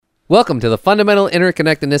Welcome to the fundamental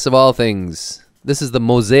interconnectedness of all things. This is the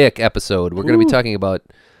Mosaic episode. We're going to be talking about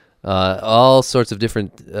all sorts of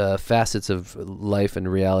different facets of life and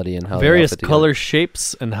reality and how various they all fit together. color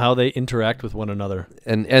shapes and how they interact with one another.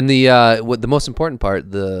 And the what the most important part,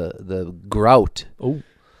 the grout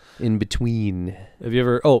in between. Have you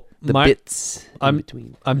ever? The bits in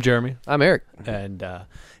between. I'm Jeremy. I'm Eric. And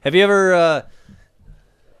have you ever?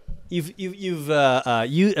 You've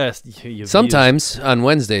Sometimes on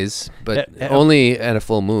Wednesdays, but only at a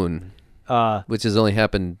full moon, used, which has only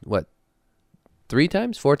happened 4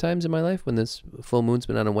 times in my life when this full moon's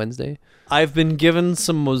been on a Wednesday. I've been given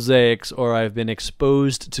some mosaics, or I've been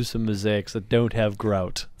exposed to some mosaics that don't have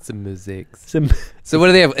grout. Some mosaics. So what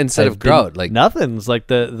do they have instead of grout? Like nothing. It's like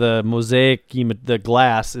the mosaic, the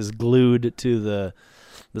glass is glued to the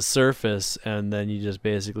surface, and then you just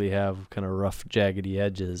basically have kind of rough, jaggedy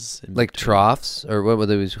edges. Like troughs, or what would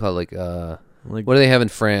they call what do they have in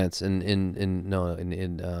France? In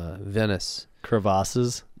Venice.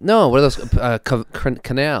 Crevasses. No, what are those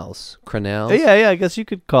canals? Crenelles? Yeah. I guess you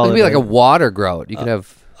could call It it. could be like a water grout. You could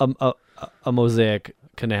have a mosaic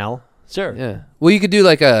canal. Sure. Yeah. Well, you could do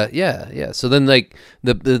like yeah. So then like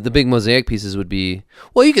the big mosaic pieces would be,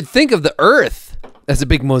 well, you could think of the Earth as a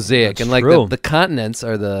big mosaic. That's and like true. the continents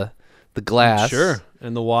are the glass. Sure.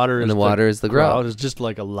 And the water is the grout. It's just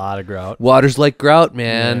like a lot of grout. Water's like grout,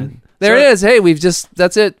 man. Yeah. There it is. Hey,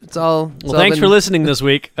 that's it. It's all. Well, thanks for listening this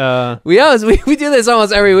week. We do this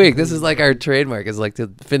almost every week. This is like our trademark. Is like to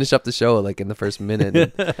finish up the show like in the first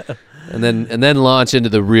minute, and then launch into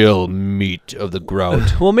the real meat of the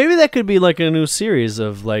grout. Well, maybe that could be like a new series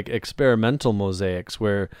of like experimental mosaics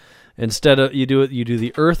where instead of you do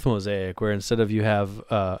the Earth mosaic, where instead of you have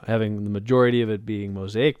having the majority of it being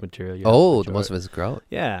mosaic material. The most of it's grout.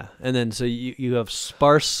 Yeah, and then so you have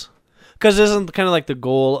sparse. Because isn't kind of like the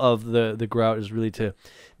goal of the grout is really to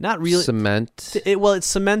not really cement. It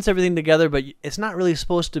cements everything together, but it's not really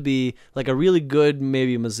supposed to be like a really good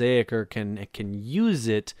maybe mosaic, or can use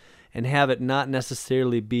it and have it not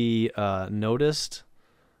necessarily be noticed.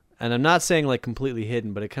 And I'm not saying like completely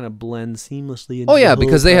hidden, but it kind of blends seamlessly. Into the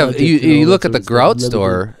because they have you look at the grout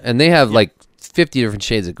store and they have like 50 different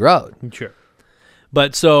shades of grout. Sure.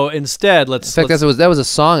 But so instead, In fact, that was a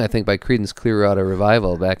song I think by Creedence Clearwater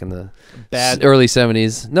Revival back in the early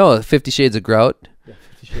 70s. No, 50 Shades of Grout. Yeah,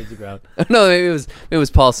 50 Shades of Grout. No, maybe it was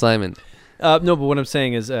Paul Simon. No, but what I'm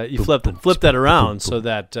saying is you flip that around so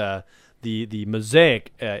that the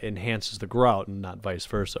mosaic enhances the grout and not vice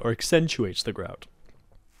versa, or accentuates the grout.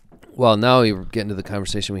 Well, now you're getting to the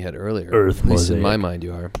conversation we had earlier. Earth At least in mosaic. my mind,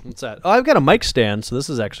 you are. What's that? Oh, I've got a mic stand, so this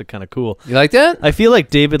is actually kind of cool. You like that? I feel like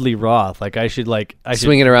David Lee Roth. Like I should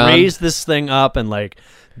Swing it around, raise this thing up, and like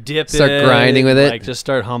dip start it, grinding with it. Like just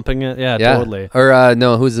start humping it. Yeah, Yeah. totally. Or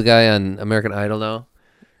no, who's the guy on American Idol now?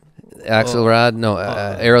 Axelrod? No,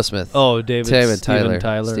 Aerosmith. Oh, Steven Tyler.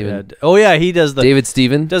 Steven. Yeah. Oh yeah, he does the. David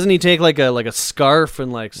Steven. Doesn't he take like a scarf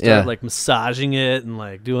and like start like massaging it and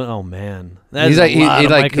like doing? Oh man, He's like he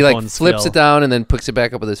microphone flips skill. it down and then puts it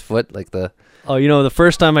back up with his foot like the. Oh, the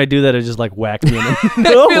first time I do that, it just like whacked me in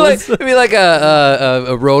the It'd be like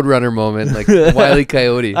a Roadrunner moment, like Wile E.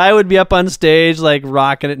 Coyote. I would be up on stage like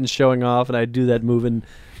rocking it and showing off, and I'd do that moving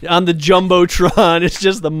on the Jumbotron. It's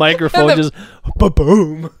just the microphone just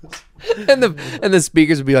boom. and the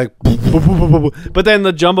speakers would be like, but then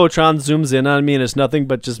the Jumbotron zooms in on me, and it's nothing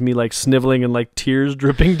but just me like sniveling and like tears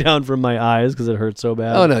dripping down from my eyes because it hurts so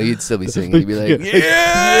bad. oh no, you'd still be singing. You'd be like,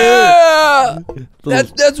 yeah,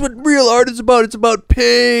 that's what real art is about. It's about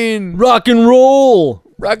pain, rock and roll,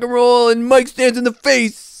 and mic stands in the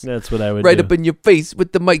face. That's what I would right do. up in your face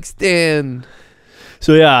with the mic stand.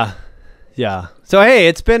 So yeah. So hey,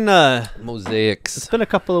 it's been mosaics. It's been a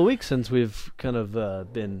couple of weeks since we've kind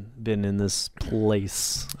of been in this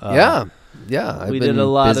place. Yeah. We did a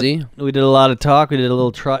lot of talk. We did a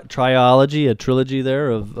little triology, a trilogy there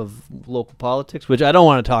of local politics, which I don't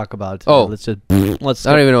want to talk about today. Oh, let's.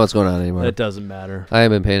 I don't even know what's going on anymore. It doesn't matter. I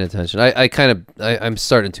haven't been paying attention. I'm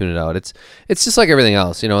starting to tune it out. It's just like everything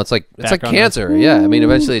else, It's like cancer. Noise. Yeah, I mean,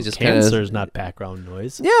 eventually it just kind of. Cancer is not background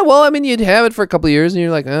noise. Yeah, well, I mean, you'd have it for a couple of years, and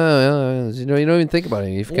you're like, you don't even think about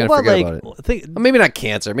it. You kind of forget about it. Well, maybe not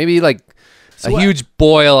cancer. Maybe like a huge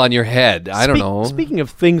boil on your head. I don't know. Speaking of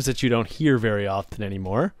things that you don't hear very often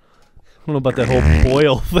anymore, I don't know about that whole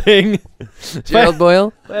boil thing. Gerald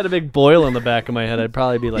Boyle? If I had a big boil on the back of my head, I'd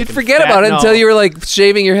probably be like... You'd forget about it until you were like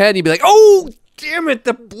shaving your head, and you'd be like, oh, damn it,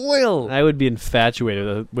 the boil. I would be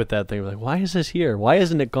infatuated with that thing. Like, why is this here? Why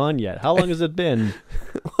isn't it gone yet? How long has it been?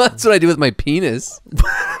 Well, that's what I do with my penis.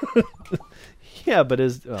 Yeah, but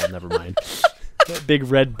never mind. That big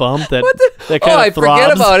red bump that Oh, kind I of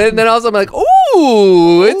forget about it, and then also I'm like,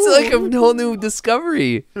 ooh, it's like a whole new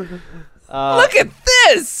discovery. Look at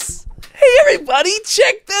this! Hey, everybody,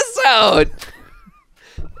 check this out!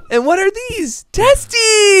 And what are these?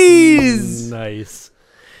 Testes! Nice.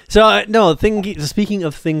 So, no, speaking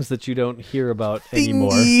of things that you don't hear about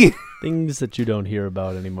anymore. Thingy. Things that you don't hear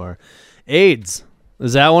about anymore. AIDS.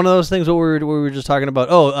 Is that one of those things what we were just talking about?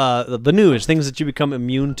 Oh, the news, things that you become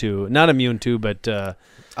immune to. Not immune to, but...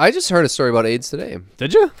 I just heard a story about AIDS today.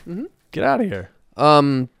 Did you? Mm-hmm. Get out of here.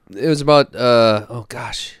 It was about, oh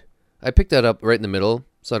gosh. I picked that up right in the middle,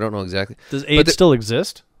 so I don't know exactly. Does AIDS still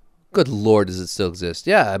exist? Good Lord, does it still exist?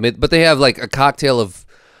 Yeah, I mean, but they have like a cocktail of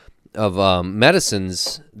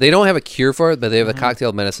medicines. They don't have a cure for it, but they have a cocktail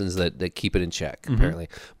of medicines that keep it in check, apparently.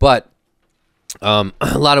 But a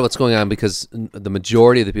lot of what's going on, because the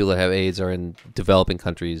majority of the people that have AIDS are in developing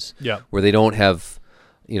countries where they don't have,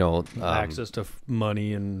 access to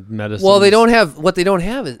money and medicine. Well, they don't have, what they don't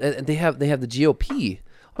have is, they have the GOP.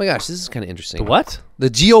 Oh my gosh, this is kind of interesting. The what? The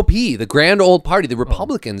GOP, the grand old party, the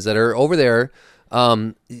Republicans that are over there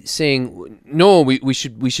saying, no, we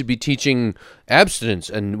should be teaching abstinence,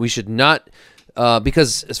 and we should not,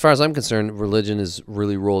 because as far as I'm concerned, religion is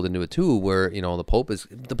really rolled into it too, where the Pope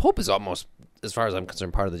is almost, as far as I'm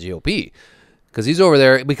concerned, part of the GOP, because he's over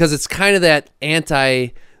there, because it's kind of that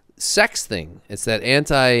anti-sex thing. It's that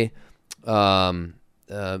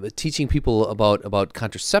teaching people about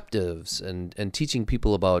contraceptives and teaching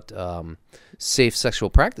people about safe sexual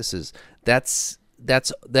practices.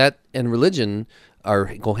 That and religion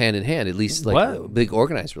go hand in hand, at least like a big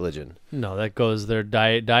organized religion. No, that goes, they're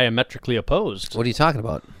diametrically opposed. What are you talking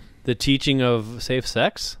about? The teaching of safe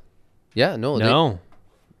sex? Yeah, no. No.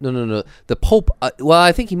 No. The Pope, well,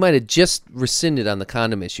 I think he might have just rescinded on the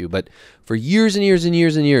condom issue, but for years and years and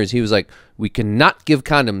years and years, he was like, we cannot give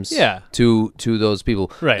condoms to those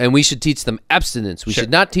people. Right. And we should teach them abstinence. We should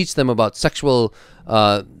not teach them about sexual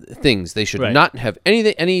things. They should not have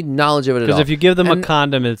any knowledge of it at all. Because if you give them a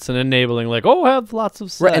condom, it's an enabling, like, have lots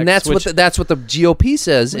of sex. Right, and that's what the GOP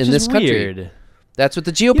says in this country. Weird. That's what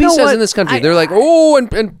the GOP says in this country. They're like,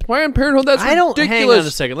 and Planned Parenthood, that's ridiculous. Hang on a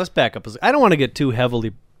second. Let's back up. I don't want to get too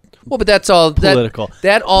heavily well, but that's all political.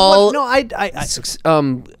 That all I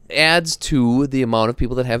adds to the amount of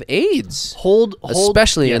people that have AIDS. Hold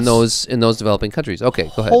especially in those developing countries.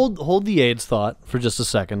 Okay, go ahead. Hold the AIDS thought for just a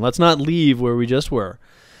second. Let's not leave where we just were,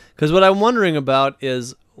 because what I'm wondering about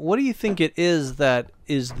is, what do you think it is that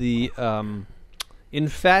is the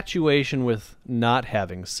infatuation with not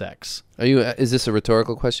having sex? Is this a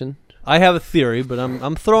rhetorical question? I have a theory, but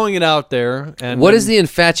I'm throwing it out there. And what is the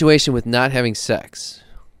infatuation with not having sex?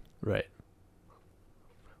 Right.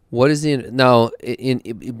 What is the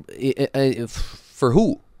for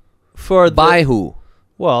who? By who?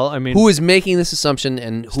 Well, I mean, who is making this assumption,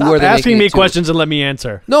 and who stop are they asking making me it to? questions and let me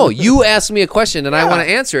answer? No, you asked me a question and I want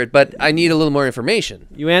to answer it, but I need a little more information.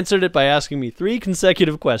 You answered it by asking me 3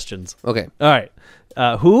 consecutive questions. Okay. All right.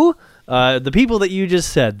 Who? The people that you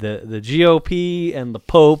just said, the GOP and the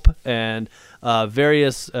Pope and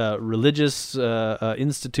various religious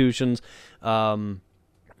institutions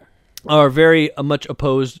are very much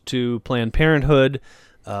opposed to Planned Parenthood,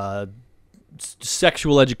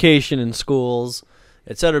 sexual education in schools,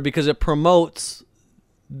 etc., because it promotes,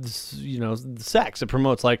 sex. It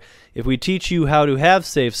promotes, like, if we teach you how to have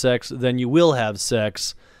safe sex, then you will have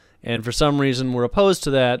sex, and for some reason we're opposed to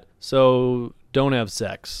that, so don't have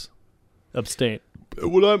sex. Abstain.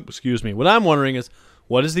 What I'm wondering is,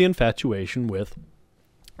 what is the infatuation with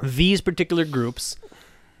these particular groups?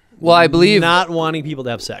 Well, I believe not wanting people to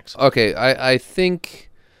have sex. Okay, I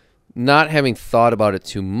think not having thought about it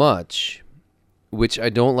too much, which I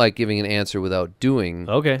don't like giving an answer without doing.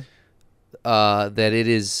 Okay. That it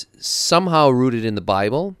is somehow rooted in the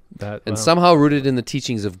Bible and somehow rooted in the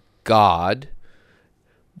teachings of God.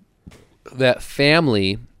 That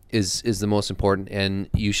family is the most important, and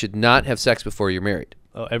you should not have sex before you're married.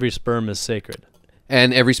 Oh, every sperm is sacred.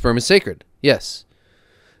 And every sperm is sacred. Yes.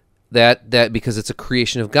 That because it's a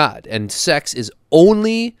creation of God, and sex is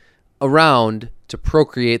only around to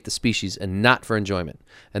procreate the species and not for enjoyment.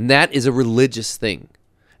 And that is a religious thing.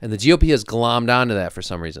 And the GOP has glommed onto that for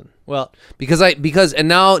some reason. Well, because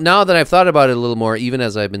now that I've thought about it a little more, even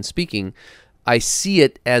as I've been speaking, I see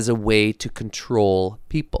it as a way to control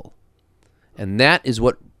people. And that is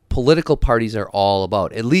what political parties are all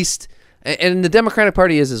about. At least, and the Democratic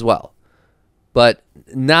Party is as well. But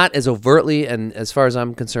not as overtly, and as far as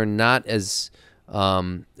I'm concerned, not as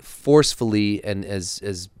forcefully and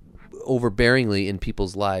as overbearingly in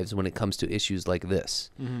people's lives when it comes to issues like this.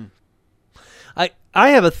 Mm-hmm.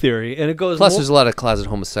 I have a theory, and it goes. Plus, there's a lot of closet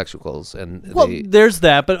homosexuals, and Well, there's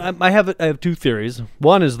that, but I have two theories.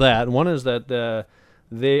 One is that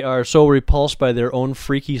they are so repulsed by their own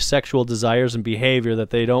freaky sexual desires and behavior that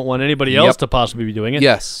they don't want anybody else to possibly be doing it.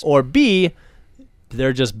 Yes. Or B,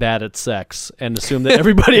 they're just bad at sex and assume that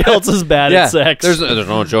everybody else is bad at sex. There's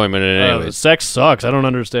no enjoyment in it anyways. Sex sucks. I don't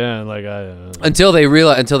understand. Until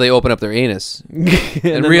they open up their anus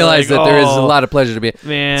and realize that there is a lot of pleasure to be.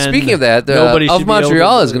 Man, speaking of that, Of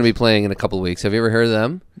Montreal is going to be playing in a couple of weeks. Have you ever heard of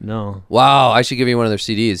them? No. Wow, I should give you one of their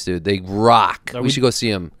CDs, dude. They rock. We should go see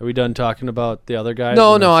them. Are we done talking about the other guys?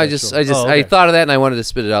 No. I thought of that and I wanted to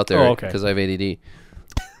spit it out there okay. because I have ADD.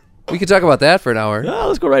 We could talk about that for an hour.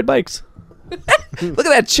 Let's go ride bikes. Look at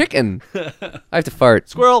that chicken. I have to fart.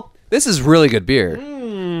 Squirrel. This is really good beer.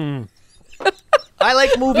 I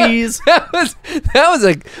like movies. that was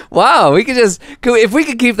like, wow. If we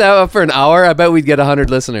could keep that up for an hour, I bet we'd get 100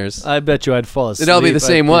 listeners. I bet you I'd fall asleep. It'd all be the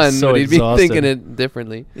same one, so but he'd exhausted. be thinking it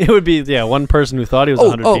differently. It would be, one person who thought he was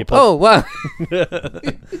 100 people. Oh, wow.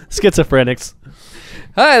 Schizophrenics.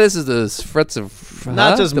 Hi, this is the Fretz of...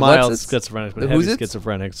 Not just mild schizophrenics, but heavy who's it?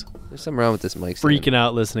 schizophrenics. There's something wrong with this mic. Freaking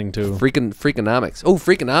out listening to. Freakonomics. Oh,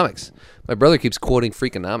 Freakonomics. My brother keeps quoting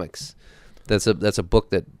Freakonomics. That's a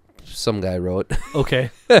book that some guy wrote.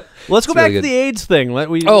 Okay. Let's go back to the AIDS thing.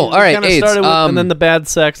 All right, kinda AIDS. Started with, and then the bad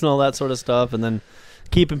sex and all that sort of stuff, and then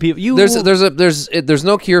keeping people... There's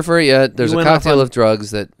no cure for it yet. There's a cocktail of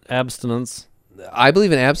drugs that... Abstinence. I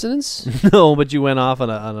believe in abstinence. No, but you went off on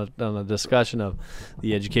a discussion of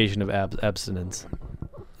the education of abstinence.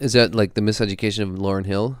 Is that like the Miseducation of Lauryn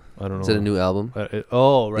Hill? I don't know. Is that a new album? Right.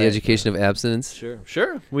 The Education of Abstinence?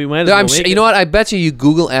 Sure. We went. You know what? I bet you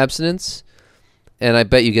Google abstinence, and I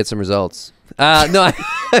bet you get some results. No,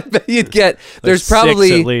 I bet you'd get. There's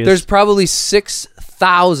probably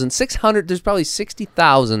 6,600. There's probably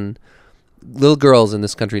 60,000 little girls in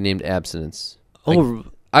this country named abstinence.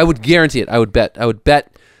 I would guarantee it. I would bet,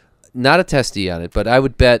 not a testy on it, but I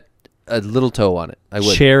would bet a little toe on it. I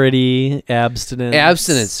would. Charity,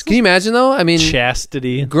 abstinence. Can you imagine though? I mean,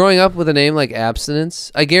 chastity. Growing up with a name like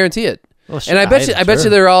abstinence, I guarantee it. Well, and I bet you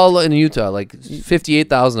they're all in Utah. Like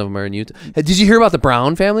 58,000 of them are in Utah. Did you hear about the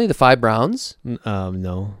Brown family, the 5 Browns?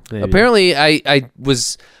 No. Maybe. Apparently, I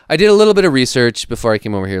did a little bit of research before I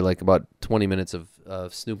came over here, like about 20 minutes of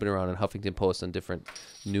snooping around in Huffington Post on different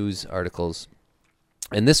news articles.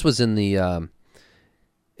 And this was in the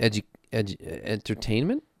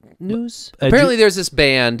entertainment news. Apparently, there's this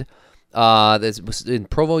band that was in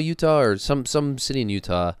Provo, Utah, or some city in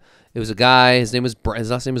Utah. It was a guy. His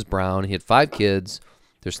last name was Brown. He had 5 kids.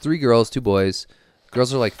 There's 3 girls, 2 boys.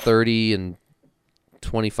 Girls are like 30 and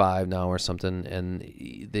 25 now or something. And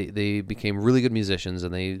they became really good musicians,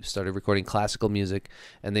 and they started recording classical music.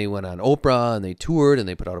 And they went on Oprah, and they toured, and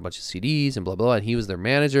they put out a bunch of CDs and blah blah. And he was their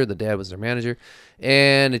manager. The dad was their manager.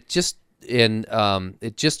 And it just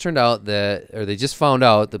turned out they just found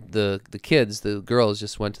out the kids, the girls,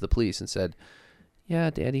 just went to the police and said,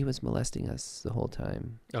 "Yeah, Daddy was molesting us the whole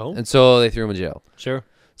time." Oh, and so they threw him in jail. Sure.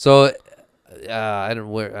 So I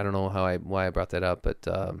don't know why I brought that up, but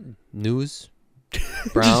news,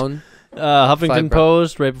 Brown, Huffington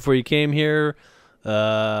Post, right before you came here,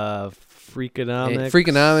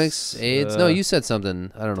 Freakonomics, AIDS. No, you said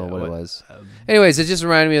something. I don't know what it was. Anyways, it just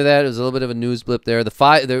reminded me of that. It was a little bit of a news blip there.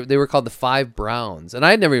 They were called the 5 Browns, and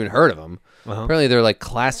I had never even heard of them. Uh-huh. Apparently, they're like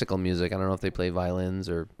classical music. I don't know if they play violins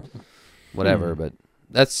or whatever, but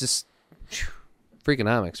that's just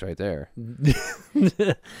Freakonomics right there.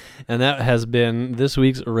 And that has been this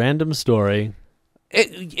week's random story.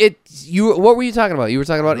 What were you talking about? You were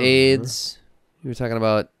talking about AIDS. You were talking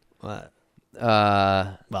about what?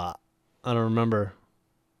 I don't remember.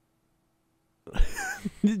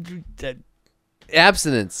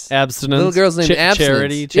 Abstinence. Little girls named Abstinence.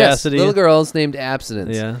 Charity, chastity. Yes, little girls named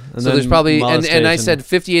Abstinence. Yeah. So there's probably, and I said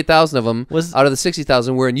 58,000 of them out of the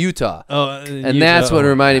 60,000 were in Utah. That's what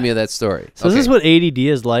reminded me of that story. So this is what ADD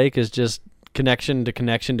is like, is just connection to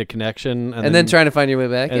connection to connection. And then trying to find your way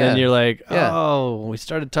back. And then you're like, we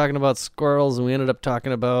started talking about squirrels and we ended up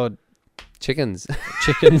talking about chickens.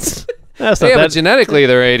 But genetically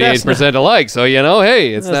they're 88% alike, so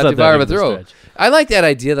hey, it's not too far of a throw. I like that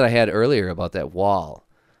idea that I had earlier about that wall.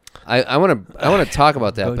 I want to talk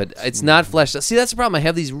about that, but it's not fleshed out. See, that's the problem. I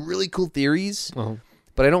have these really cool theories,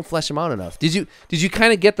 but I don't flesh them out enough. Did you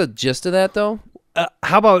kind of get the gist of that though?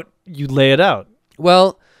 How about you lay it out?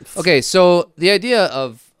 Well, okay, so the idea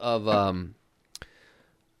of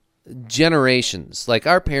generations, like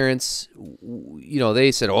our parents,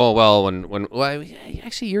 they said, "Oh well, when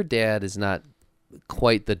actually your dad is not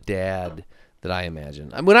quite the dad that I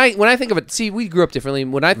imagine. When I think of it, see, we grew up differently.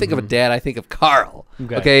 When I think of a dad, I think of Carl.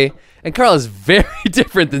 Okay, and Carl is very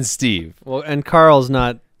different than Steve. Well, and Carl's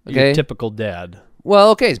not your Okay. typical dad.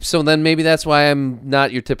 Well, okay, so then maybe that's why I'm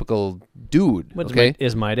not your typical dude. Okay,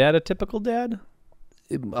 Is my dad a typical dad?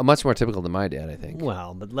 much more typical than my dad, I think.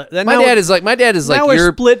 Well, but My dad is like now we're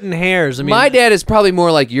your. splitting hairs. I mean, My dad is probably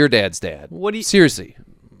more like your dad's dad. What do you- seriously?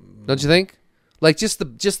 Don't you think? Like just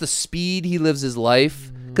the speed he lives his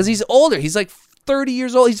life, because he's older. He's like 30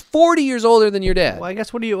 years old. He's 40 years older than your dad. Well, I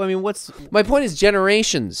guess. What do you? I mean, what's My point is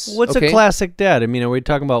generations. what's okay? a classic dad? I mean, are we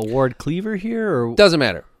talking about Ward Cleaver here, or Doesn't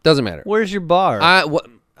matter. Doesn't matter. where's your bar?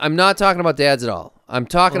 I'm not talking about dads at all. I'm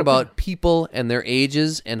talking about people and their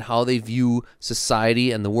ages and how they view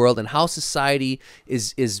society and the world, and how society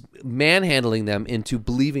is manhandling them into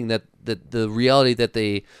believing that the reality that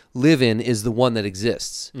they live in is the one that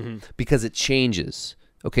exists, because it changes.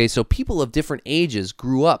 Okay, so people of different ages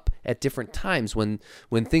grew up at different times when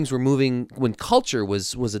things were moving, when culture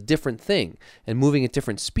was a different thing and moving at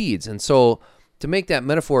different speeds. And so to make that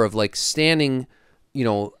metaphor of like standing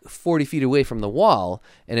 40 feet away from the wall,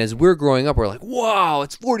 and as we're growing up, we're like, wow,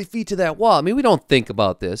 it's 40 feet to that wall. I mean, we don't think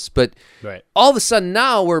about this, but Right. all of a sudden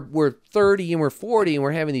now we're 30 and we're 40 and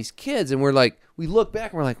we're having these kids, and we're like, we look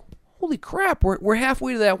back and we're like, holy crap, we're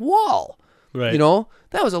halfway to that wall. Right.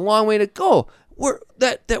 That was a long way to go.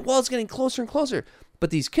 That wall's getting closer and closer. But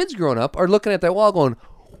these kids growing up are looking at that wall going,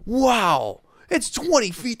 wow, it's 20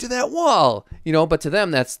 feet to that wall. But to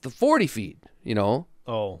them, that's the 40 feet,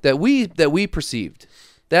 Oh, that we perceived.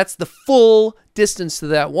 That's the full distance to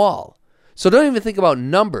that wall. So don't even think about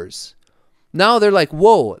numbers. Now they're like,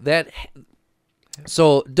 whoa,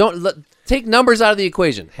 so take numbers out of the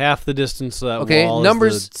equation. half the distance to that Okay, wall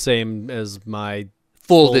numbers- is the same as my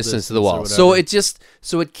Full distance to the or wall. whatever.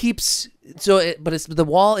 But the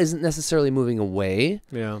wall isn't necessarily moving away.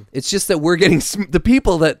 Yeah. It's just that we're getting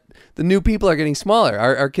the new people are getting smaller.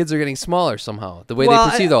 Our kids are getting smaller somehow. The way Well,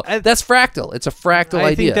 they perceive that's fractal. It's a fractal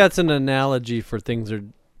I idea. think that's an analogy for things are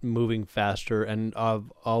moving faster and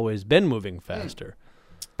have always been moving faster.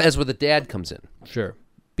 That's where the dad comes in, Sure.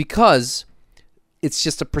 because it's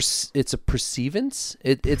just it's a perceivance.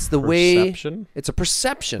 It's the Perception? way it's a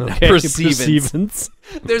perception. Okay. Perceivance.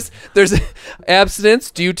 There's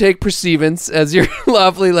abstinence. Do you take perceivance as your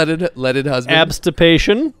lawfully wedded husband?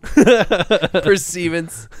 Abstipation.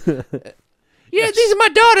 Perceivance. Yeah, these are my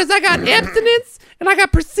daughters. I got abstinence, and I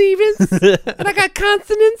got perceivance, and I got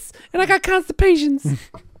consonance, and I got constipations.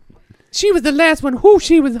 She was the last one. Whoo,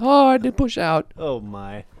 she was hard to push out. Oh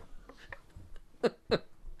my.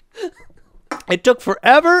 It took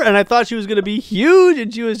forever, and I thought she was going to be huge,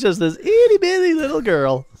 and she was just this itty bitty little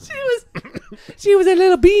girl. She was a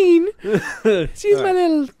little bean. She's my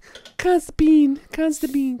little constipine.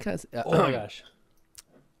 Oh my gosh.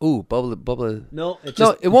 Ooh, bubble. No,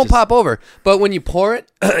 It won't pop over. But when you pour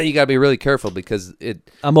it, you gotta be really careful because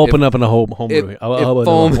I'm opening up in a homebrew. I'm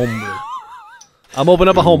opening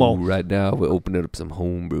up a homo. Right now, we're opening up some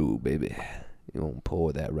homebrew, baby. You won't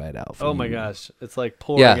pour that right out. For Oh my you. gosh, it's like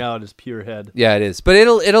pouring out his pure head. Yeah, it is. But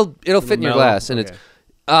it'll fit in your mellow? glass, and Okay. it's.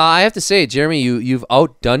 I have to say, Jeremy, you've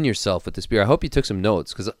outdone yourself with this beer. I hope you took some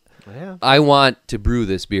notes because Yeah. I want to brew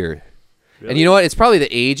this beer. And Really? you know what? It's probably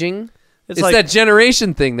the aging. It's like- that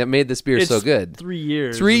generation thing that made this beer It's so good. 3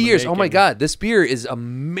 years. 3 in the years. Oh my making. God, this beer is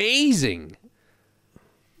amazing.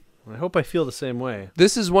 I hope I feel the same way.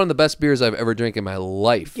 This is one of the best beers I've ever drank in my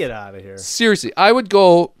life. Get out of here. Seriously, I would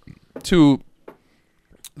go to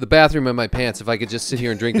the bathroom in my pants if I could just sit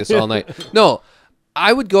here and drink this all night. No,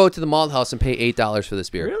 I would go to the malt house and pay $8 for this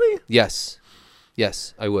beer. Really? Yes,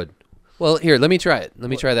 I would. Well, here, let me try it. Let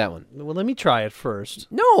me try that one. Well, let me try it first.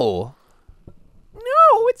 No,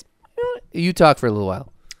 it's. You talk for a little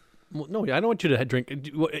while. Well, no, I don't want you to drink.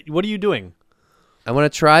 What are you doing? I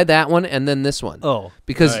want to try that one and then this one. Oh,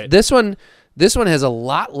 because all right. this one has a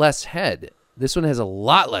lot less head. This one has a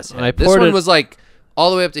lot less head. I This poured one it- was like all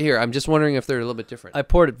the way up to here. I'm just wondering if they're a little bit different. I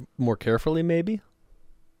poured it more carefully, maybe.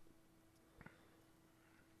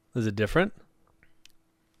 Is it different?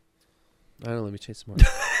 I don't know. Let me chase some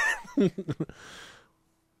more.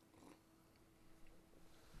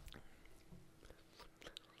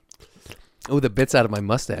 Oh, the bits out of my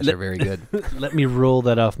mustache are very good. Let me roll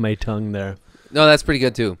that off my tongue there. No, that's pretty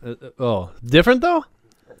good too. Different though?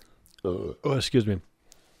 Oh, excuse me.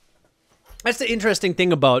 That's the interesting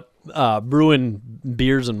thing about brewing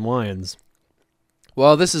beers and wines.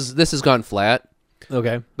 Well, this has gone flat,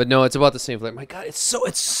 Okay. but no, it's about the same flavor. My God, it's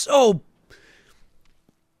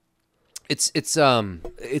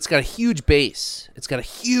got a huge base. It's got a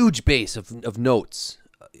huge base of notes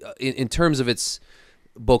in terms of its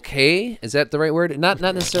bouquet. Is that the right word? Not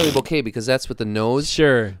necessarily bouquet because that's with the nose.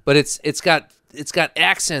 Sure. But it's got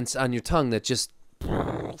accents on your tongue that just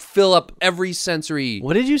fill up every sensory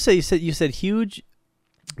What did you say? You said huge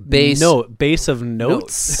base. base of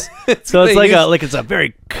notes. So So it's a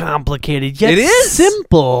very complicated yet It is.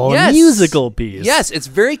 simple Yes. musical piece. Yes, it's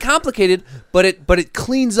very complicated, but it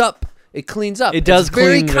cleans up. It cleans up. It does It's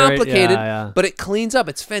very clean very- complicated, yeah. but it cleans up.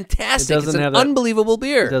 It's fantastic. It It's doesn't an have that- unbelievable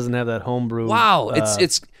beer. It doesn't have that homebrew. Wow,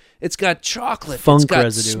 it's got chocolate. funk it's got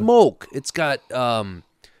residue. smoke. It's got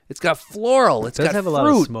floral. It's It does got have a fruit. lot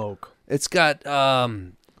of smoke. It's got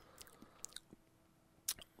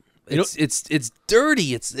You know- it's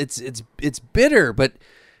dirty. It's bitter, but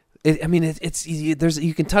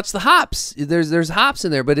you can touch the hops. There's hops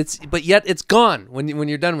in there, but yet it's gone when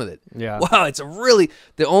you're done with it. Yeah. Wow,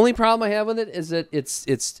 the only problem I have with it is that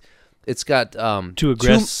it's got Too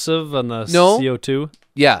aggressive on the No. CO2.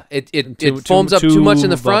 Yeah, it Too- foams up too too much in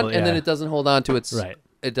the front, bubble, and then yeah. it doesn't hold on to its. Right.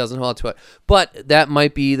 It doesn't hold on to it, but that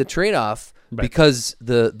might be the trade-off Right. because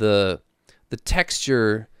the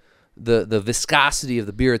texture, the viscosity of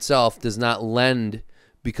the beer itself does not lend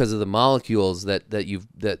because of the molecules that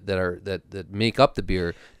make up the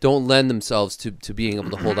beer don't lend themselves to being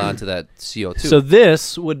able to hold on to that CO2. So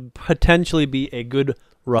this would potentially be a good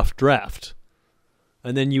rough draft.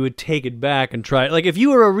 And then you would take it back and try it. Like if you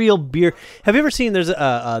were a real beer, have you ever seen? There's the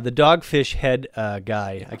Dogfish Head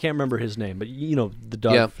guy. I can't remember his name, but you know the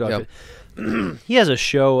Dogfish. He has a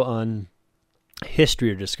show on History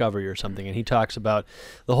or Discovery or something, and he talks about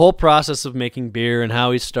the whole process of making beer and how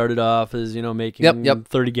he started off as making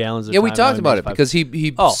 30 gallons. At a we time, talked now about makes it 5. because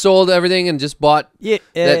he Oh. sold everything and just bought that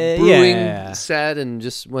brewing yeah. set and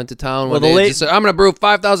just went to town. Well, One the day and late- just said, I'm going to brew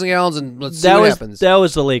 5,000 gallons and let's see that what was happens. that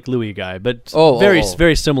was the Lake Louis guy, but Oh.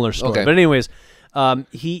 very similar story. Okay. But anyways,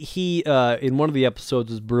 he in one of the episodes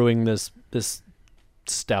was brewing this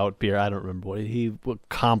stout beer. I don't remember what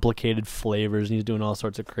complicated flavors, and he's doing all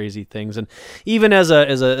sorts of crazy things. And even as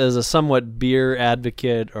a somewhat beer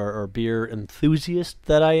advocate or beer enthusiast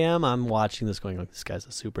that I am, I'm watching this going like, this guy's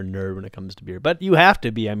a super nerd when it comes to beer. But you have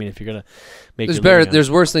to be. I mean, if you're gonna make There's your living on it.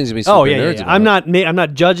 There's worse things to be super Oh yeah, nerds yeah. about. I'm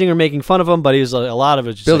not judging or making fun of him, but he's a lot of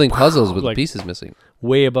it's just Building like, puzzles with like, pieces missing.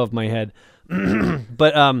 way above my head.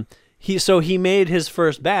 But he made his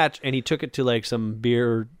first batch and he took it to like some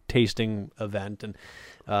beer tasting event and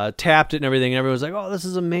tapped it and everything. And everyone's like, "Oh, this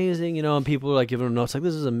is amazing," and people were like giving him notes like,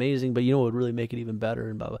 "This is amazing," but what would really make it even better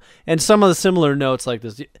and blah blah. And some of the similar notes like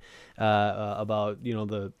this about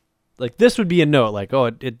the. Like this would be a note like, oh,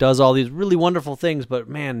 it does all these really wonderful things, but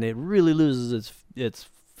man, it really loses its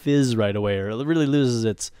fizz right away, or it really loses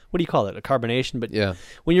its, what do you call it, a carbonation? But Yeah.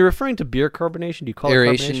 when you're referring to beer carbonation, do you call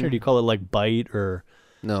Aeration. it carbonation, or do you call it like bite or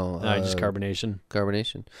No. just carbonation?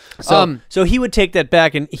 Carbonation. So he would take that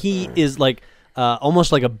back, and he is like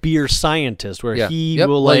almost like a beer scientist, where Yeah. he Yep.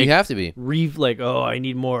 will Well, like you have to be. oh, I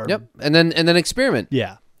need more. Yep. And then experiment.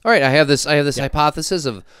 Yeah. All right, I have this hypothesis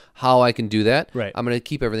of how I can do that. Right. I'm going to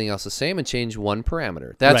keep everything else the same and change one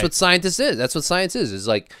parameter. That's Right. what scientists is. That's what science is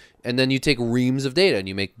like, and then you take reams of data and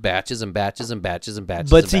you make batches and batches and batches and batches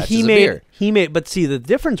But and see, batches of beer. the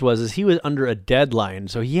difference was he was under a deadline,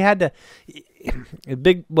 so he had to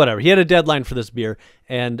he had a deadline for this beer,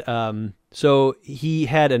 and so he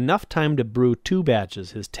had enough time to brew 2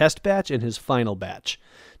 batches, his test batch and his final batch,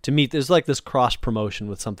 to meet. There's like this cross promotion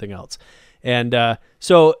with something else, and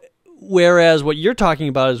so whereas what you're talking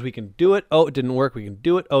about is we can do it, oh, it didn't work, we can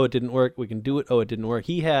do it, oh, it didn't work, we can do it, oh, it didn't work.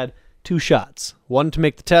 He had 2 shots, one to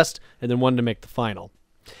make the test and then one to make the final.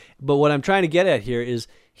 But what I'm trying to get at here is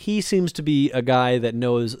he seems to be a guy that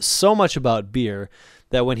knows so much about beer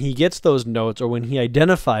that when he gets those notes, or when he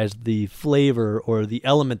identifies the flavor or the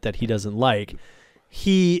element that he doesn't like,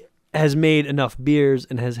 he has made enough beers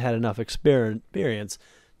and has had enough experience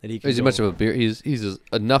that he can He's go, much of a beer. He's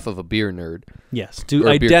enough of a beer nerd. yes, to or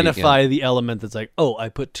a beer geek, identify the element that's like, oh, I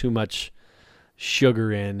put too much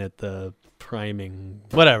sugar in at the priming,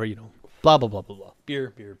 whatever, blah blah blah blah blah.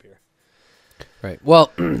 Beer. Right.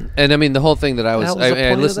 Well, and I mean the whole thing that I was, That was the I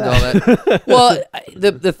point of listened to all that. Well,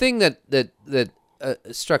 the thing that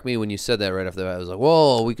struck me when you said that right off the bat, I was like,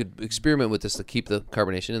 whoa, we could experiment with this to keep the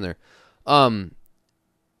carbonation in there. And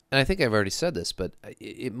I think I've already said this, but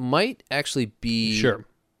it might actually be Sure.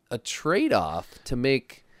 a trade-off to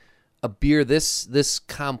make a beer this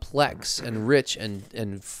complex and rich and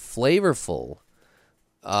flavorful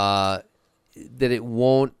that it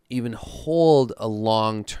won't even hold a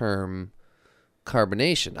long-term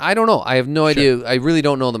carbonation. I don't know. I have no idea. I really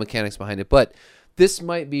don't know the mechanics behind it, but this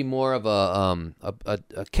might be more of a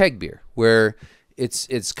keg beer where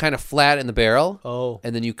it's kind of flat in the barrel. Oh.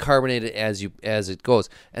 And then you carbonate it as it goes.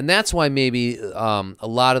 And that's why maybe a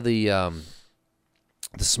lot of the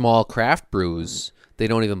small craft brews, they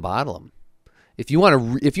don't even bottle them. If you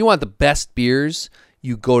want the best beers,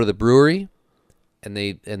 you go to the brewery and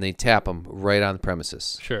they tap them right on the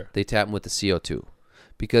premises. Sure. They tap them with the CO2.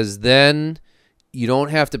 Because then you don't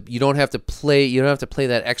have to play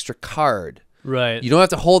that extra card. Right. You don't have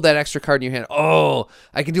to hold that extra card in your hand. Oh,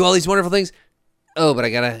 I can do all these wonderful things. Oh, but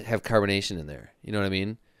I gotta have carbonation in there. You know what I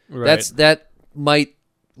mean? Right. That might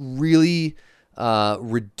really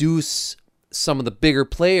reduce some of the bigger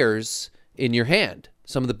players in your hand.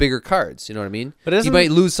 Some of the bigger cards. You know what I mean? But you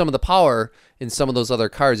might lose some of the power in some of those other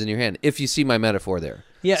cards in your hand. If you see my metaphor there.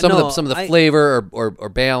 Yeah. Some of the flavor or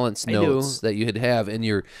balance notes do. that you'd have in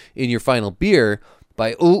your final beer.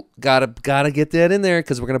 By gotta get that in there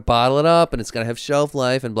because we're gonna bottle it up and it's gonna have shelf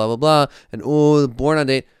life and blah blah blah and the born on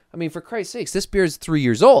date. I mean, for Christ's sakes, this beer is 3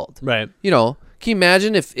 years old. Right. You know, can you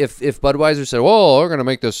imagine if Budweiser said, "Well, we're gonna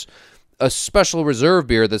make this a special reserve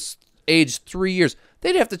beer that's aged 3 years"?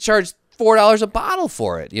 They'd have to charge $4 a bottle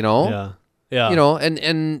for it. You know. Yeah. Yeah. You know, and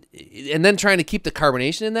then trying to keep the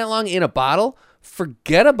carbonation in that long in a bottle.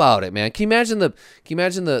 Forget about it, man. Can you imagine the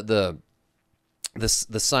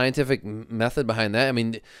scientific method behind that? I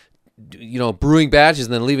mean, you know, brewing batches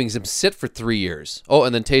and then leaving them sit for 3 years. Oh,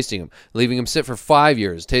 and then tasting them, leaving them sit for 5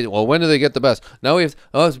 years. Well, when do they get the best? Now we have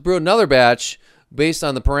to brew another batch based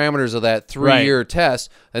on the parameters of that 3-year test,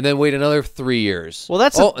 and then wait another 3 years. Well,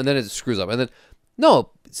 and then it screws up, and then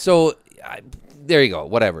there you go.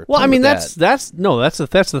 Whatever. Well, I mean, that's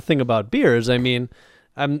the thing about beers. I mean,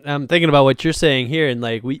 I'm thinking about what you're saying here, and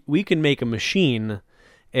like we can make a machine.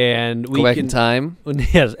 And we go back can in time.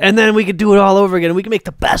 Yes, and then we could do it all over again. We can make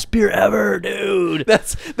the best beer ever, dude.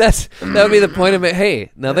 That would be the point of it.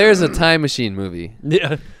 Hey, now there's a time machine movie.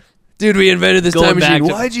 Yeah, dude, we invented this Going time machine. back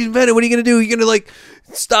to- Why'd you invent it? What are you gonna do? You gonna like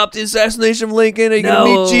stop the assassination of Lincoln? Are you gonna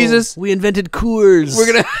meet Jesus? We invented Coors.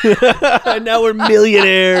 We're gonna. And now we're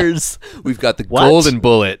millionaires. We've got the What? golden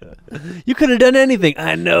bullet. You could have done anything.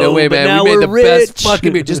 I know. No way, but man. Now We made we're the rich. best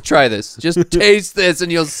fucking beer. Just try this. Just taste this, and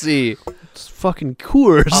you'll see. It's fucking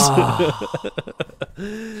Coors.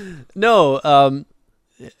 No,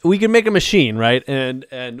 we can make a machine, right?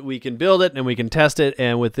 And we can build it and we can test it,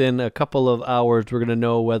 and within a couple of hours we're going to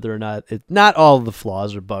know whether or not not all of the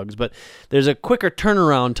flaws or bugs, but there's a quicker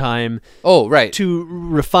turnaround time Oh, right. to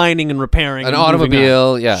refining and repairing An and moving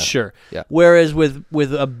automobile, on. yeah. Sure. Yeah. Whereas with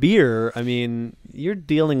a beer, I mean, you're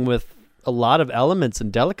dealing with a lot of elements and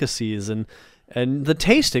delicacies and the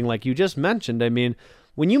tasting, like you just mentioned. I mean,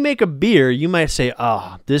 when you make a beer, you might say,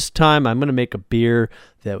 this time I'm going to make a beer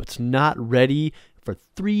that's not ready for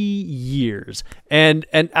 3 years. And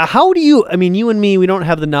how do you, I mean, you and me, we don't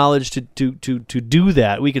have the knowledge to do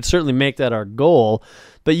that. We could certainly make that our goal,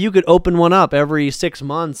 but you could open one up every 6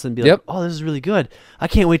 months and be like, Yep. oh, this is really good. I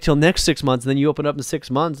can't wait till next 6 months. And then you open up in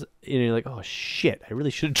 6 months and you're like, oh shit, I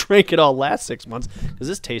really should have drank it all last 6 months because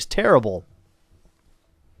this tastes terrible.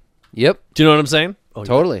 Yep. Do you know what I'm saying? Oh,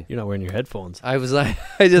 Totally. You're not wearing your headphones. I was like,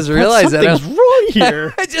 I just realized that. Something's wrong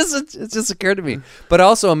here. It just occurred to me. But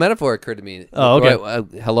also a metaphor occurred to me. Oh,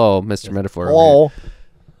 okay. Hello, Mr. Metaphor. Oh.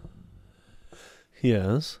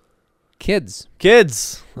 Yes. Kids.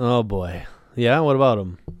 Kids. Oh boy. Yeah. What about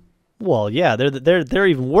them? Well, yeah, they're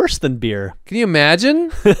even worse than beer. Can you imagine?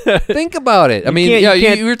 Think about it. I mean,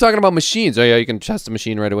 can't- you were talking about machines. Oh, yeah, you can test the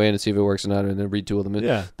machine right away and see if it works or not, and then retool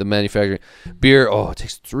the manufacturing. Beer, it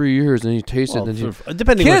takes 3 years, and then you taste it. And then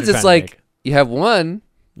Depending on what kids, you're it's trying to like you have one,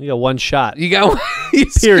 make. You got one shot. you got one, you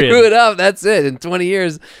Period. screw it up. That's it. In 20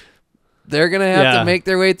 years, they're gonna have to make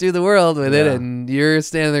their way through the world with it, Yeah. and you're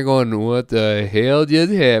standing there going, "What the hell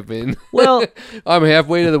just happened?" Well, I'm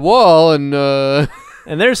halfway to the wall, and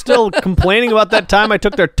and they're still complaining about that time I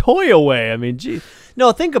took their toy away. I mean, gee.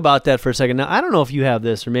 No, think about that for a second. Now, I don't know if you have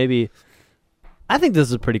this, or maybe I think this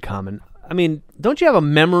is pretty common. I mean, don't you have a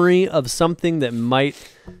memory of something that might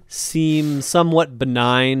seem somewhat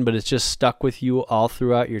benign, but it's just stuck with you all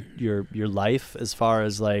throughout your life? As far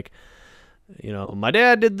as like, you know, my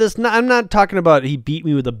dad did this. I'm not talking about he beat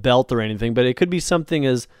me with a belt or anything, but it could be something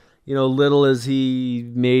as, you know, little as he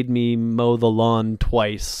made me mow the lawn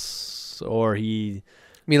twice, or he.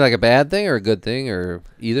 I mean, like a bad thing or a good thing or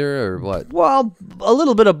either or what? Well, a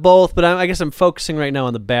little bit of both, but I guess I'm focusing right now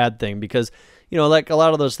on the bad thing because, you know, like a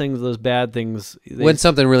lot of those things, those bad things. When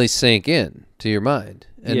something really sank in to your mind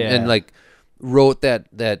and like wrote that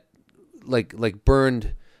like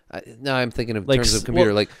burned. Now I'm thinking of Like, terms of computer.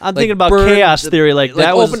 well, Like I'm like thinking about burned chaos theory. Like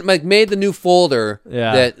that was like made the new folder.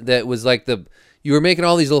 Yeah. That was like you were making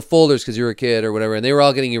all these little folders because you were a kid or whatever, and they were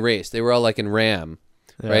all getting erased. They were all like in RAM,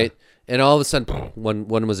 right? and all of a sudden,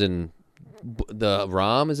 one was in the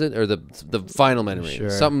ROM, is it, or the final memory? Sure.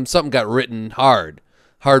 Something got written hard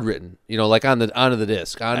written, like onto the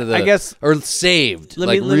disc, onto the, I guess, or saved,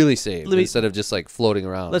 really saved, instead of just like floating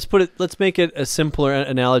around. Let's make it a simpler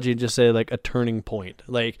analogy and just say like a turning point.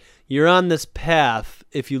 Like you're on this path,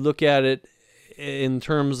 if you look at it in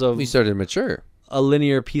terms of we started to mature. A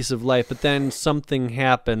linear piece of life, but then something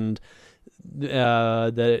happened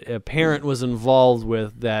that a parent was involved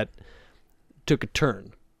with that took a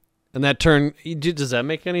turn. And that turn, does that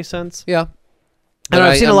make any sense? Yeah. And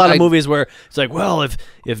I've seen a lot of movies where it's like, well, if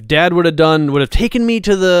Dad would have taken me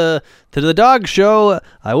to the dog show,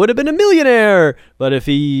 I would have been a millionaire. But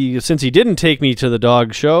since he didn't take me to the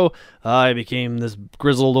dog show, I became this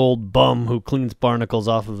grizzled old bum who cleans barnacles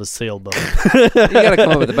off of a sailboat. You got to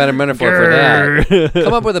come up with a better metaphor for that.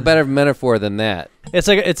 Come up with a better metaphor than that.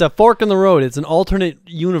 It's a fork in the road. It's an alternate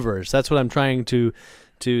universe. That's what I'm trying to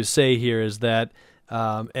say here. Is that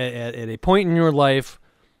at a point in your life,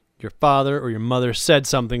 your father or your mother said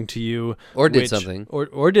something to you, or did something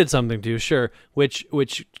to you, sure, which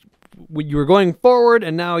you were going forward,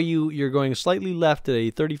 and now you're going slightly left at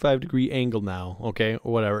a 35-degree angle now, okay,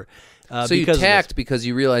 or whatever. So you tacked because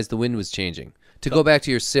you realized the wind was changing. To go back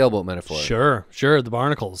to your sailboat metaphor. Sure, the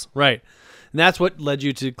barnacles, right. And that's what led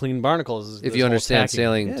you to clean barnacles. If you understand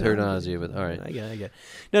sailing terminology, but all right. I get.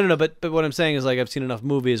 No. But what I'm saying is, like, I've seen enough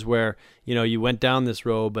movies where you went down this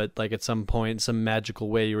road, but like at some point, some magical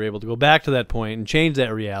way, you were able to go back to that point and change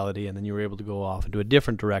that reality, and then you were able to go off into a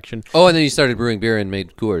different direction. Oh, and then you started brewing beer and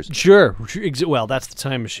made Coors. Sure. Well, that's the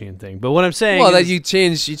time machine thing. But what I'm saying, that you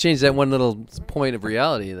changed that one little point of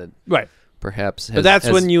reality that right. Perhaps, but that's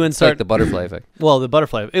when you insert like the butterfly effect. Well, the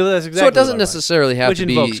butterfly. That's exactly. So it doesn't necessarily have to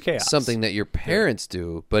be chaos. Something that your parents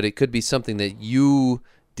do, but it could be something that you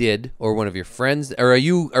did or one of your friends. Or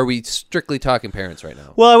are we strictly talking parents right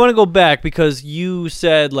now? Well, I want to go back because you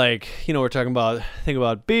said, like, we're talking about, think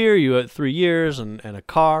about beer. You had 3 years and a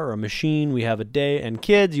car or a machine. We have a day. And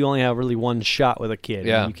kids, you only have really one shot with a kid.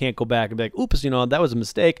 Yeah. And you can't go back and be like, oops, that was a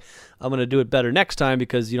mistake. I'm going to do it better next time,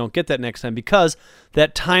 because you don't get that next time, because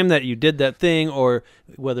that time that you did that thing, or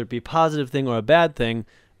whether it be a positive thing or a bad thing,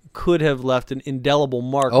 could have left an indelible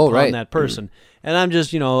mark on that person. And I'm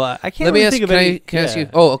just, I can't think of any. Can I ask you?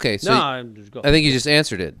 Oh, okay. So I think you just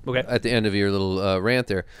answered it okay. At the end of your little rant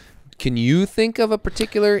there. Can you think of a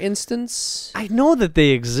particular instance? I know that they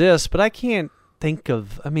exist, but I can't think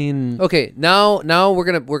of. I mean, okay. Now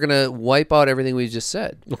we're gonna wipe out everything we just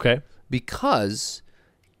said. Okay. Because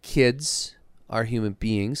kids are human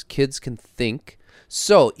beings. Kids can think.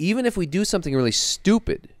 So even if we do something really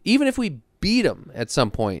stupid, even if we beat them at some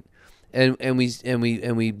point, and we say, we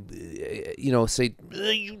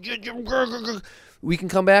can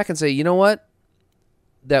come back and say, you know what?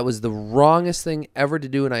 That was the wrongest thing ever to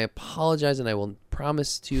do, and I apologize, and I will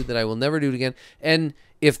promise to you that I will never do it again. And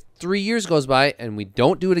if 3 years goes by and we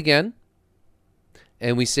don't do it again,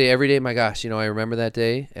 and we say every day, my gosh, I remember that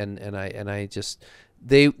day, and I just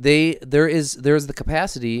there is the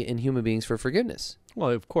capacity in human beings for forgiveness. Well,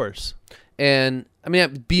 of course. And I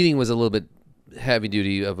mean, beating was a little bit heavy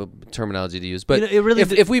duty of a terminology to use, but it really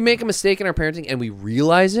if we make a mistake in our parenting and we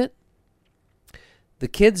realize it, the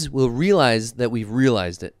kids will realize that we've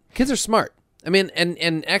realized it. Kids are smart. I mean,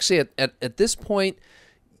 and actually at this point,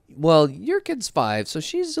 well, your kid's 5, so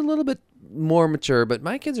she's a little bit more mature, but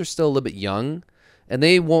my kids are still a little bit young, and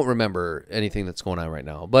they won't remember anything that's going on right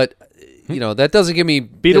now. But that doesn't give me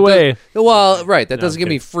beat away. That doesn't give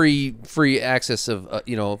me free access of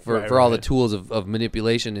for all the tools of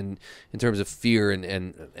manipulation in terms of fear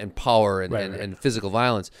and power and physical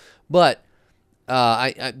violence. But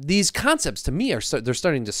these concepts to me they're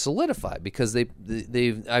starting to solidify, because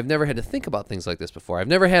I've never had to think about things like this before. I've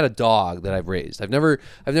never had a dog that I've raised. I've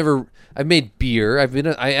made beer.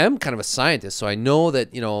 I am kind of a scientist, so I know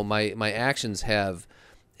that my actions have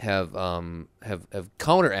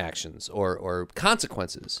counter actions or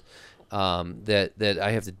consequences that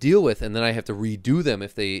I have to deal with, and then I have to redo them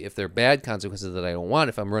if they're bad consequences that I don't want.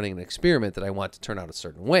 If I'm running an experiment that I want to turn out a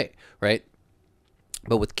certain way, right?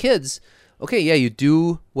 But with kids, okay, yeah, you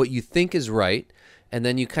do what you think is right, and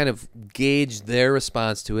then you kind of gauge their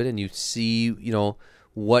response to it, and you see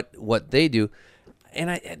what they do,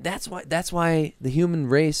 and that's why the human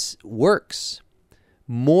race works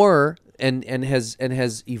more. And has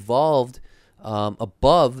evolved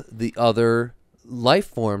above the other life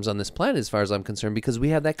forms on this planet, as far as I'm concerned, because we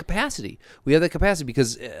have that capacity. We have that capacity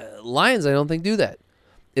because lions, I don't think, do that.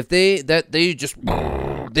 If they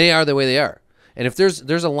are the way they are. And if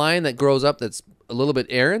there's a lion that grows up that's a little bit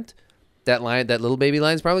errant, that little baby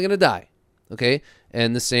lion's probably going to die. Okay,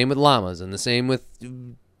 and the same with llamas, and the same with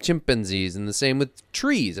chimpanzees, and the same with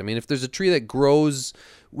trees. I mean, if there's a tree that grows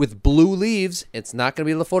with blue leaves, it's not going to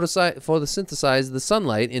be able to photosynthesize the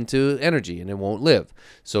sunlight into energy, and it won't live.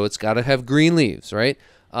 So it's got to have green leaves, right?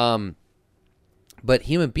 But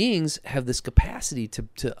human beings have this capacity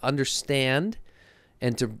to understand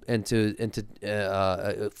and to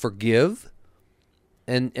forgive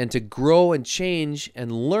and to grow and change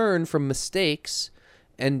and learn from mistakes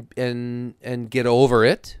and get over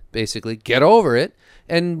it, basically get over it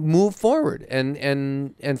and move forward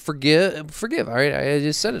and forgive. All right, I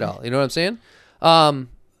just said it all. You know what I'm saying? How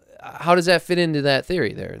does that fit into that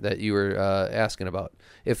theory there that you were asking about?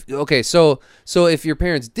 So if your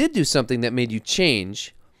parents did do something that made you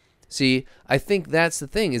change, see, I think that's the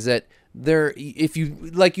thing, is that if you,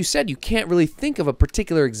 like you said, you can't really think of a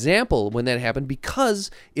particular example when that happened,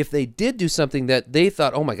 because if they did do something that they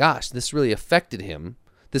thought, oh my gosh, this really affected him,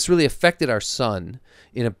 this really affected our son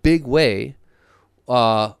in a big way,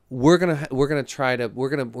 we're gonna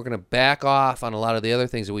back off on a lot of the other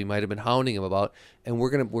things that we might have been hounding him about, and we're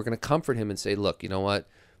gonna comfort him and say, look, you know what,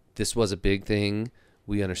 this was a big thing.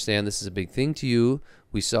 We understand this is a big thing to you.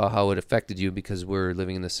 We saw how it affected you because we're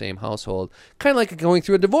living in the same household. Kind of like going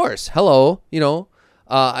through a divorce. Hello, you know,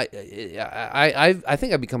 I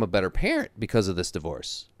think I've become a better parent because of this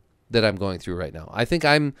divorce that I'm going through right now. I think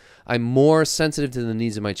I'm more sensitive to the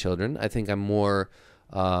needs of my children. I think I'm more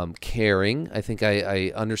caring. I think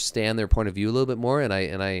I understand their point of view a little bit more, and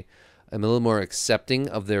I'm a little more accepting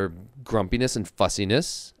of their grumpiness and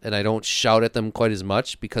fussiness, and I don't shout at them quite as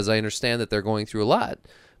much because I understand that they're going through a lot,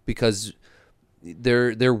 because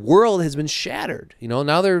their world has been shattered. You know,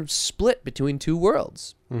 now they're split between two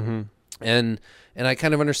worlds, and I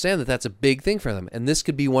kind of understand that that's a big thing for them, and this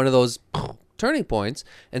could be one of those turning points.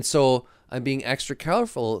 And so I'm being extra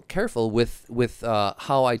careful with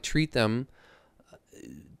how I treat them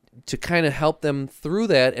to kind of help them through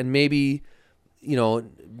that, and maybe, you know,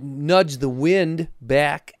 nudge the wind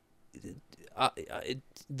back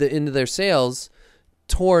into their sails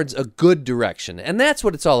towards a good direction. And that's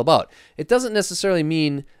what it's all about. It doesn't necessarily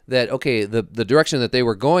mean that, okay, the direction that they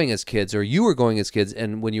were going as kids, or you were going as kids,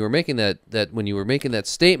 and when you were making that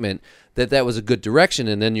statement, that was a good direction,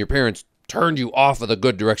 and then your parents turned you off of the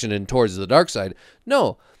good direction and towards the dark side.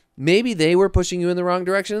 No, maybe they were pushing you in the wrong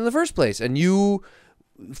direction in the first place, and you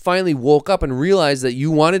finally woke up and realized that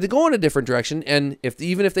you wanted to go in a different direction. And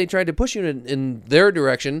even if they tried to push you in their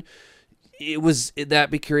direction,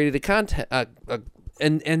 created a content.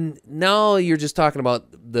 And now you're just talking about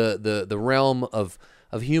the realm of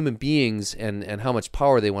human beings and how much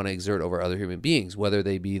power they want to exert over other human beings, whether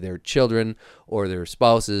they be their children or their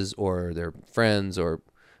spouses or their friends or.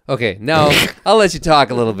 Okay, now I'll let you talk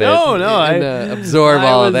a little bit. And absorb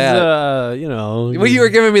all of that. You know, well, you were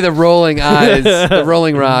giving me the rolling eyes, the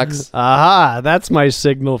rolling rocks. Aha, that's my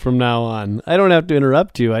signal from now on. I don't have to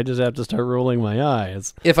interrupt you. I just have to start rolling my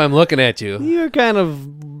eyes. If I'm looking at you. You're kind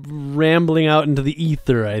of rambling out into the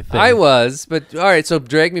ether, I think. I was, but all right, so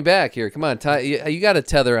drag me back here. Come on, you got a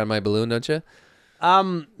tether on my balloon, don't you?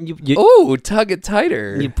 Tug it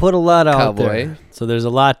tighter. You put a lot out Cowboy. there, so there's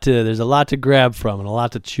a lot to grab from and a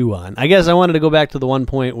lot to chew on. I guess I wanted to go back to the one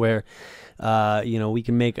point where, we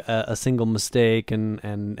can make a single mistake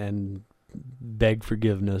and beg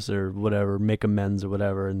forgiveness or whatever, make amends or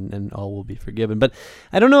whatever, and all will be forgiven. But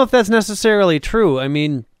I don't know if that's necessarily true. I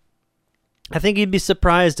mean, I think you'd be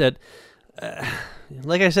surprised at,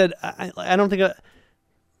 like I said, I don't think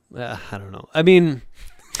I don't know. I mean.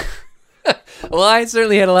 Well, I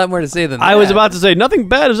certainly had a lot more to say than that. I was about to say nothing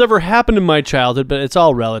bad has ever happened in my childhood, but it's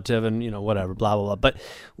all relative and, whatever, blah, blah, blah. But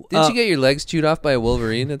didn't you get your legs chewed off by a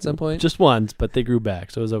wolverine at some point? Just once, but they grew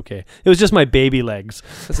back, so it was okay. It was just my baby legs.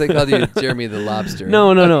 It's like called you Jeremy the Lobster.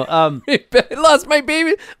 No. I lost my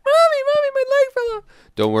baby. Mommy, my leg fell off.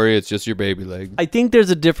 Don't worry, it's just your baby leg. I think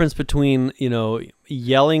there's a difference between,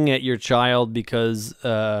 yelling at your child because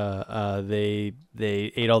they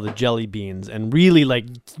ate all the jelly beans and really like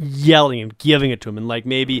yelling and giving it to them, and like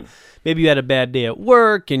maybe you had a bad day at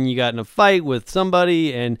work and you got in a fight with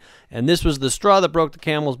somebody and this was the straw that broke the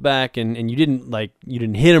camel's back, and you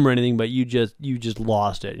didn't hit him or anything, but you just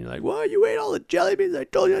lost it, and you're like, well, you ate all the jelly beans, I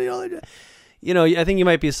told you to eat all the jelly. I think you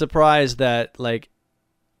might be surprised that like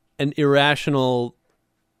an irrational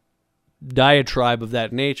diatribe of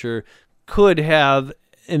that nature could have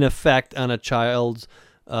an effect on a child's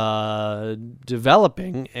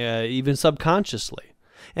developing, even subconsciously.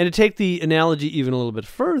 And to take the analogy even a little bit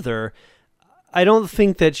further, I don't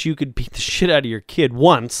think that you could beat the shit out of your kid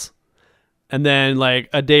once And then like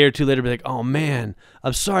a day or two later, be like, oh man,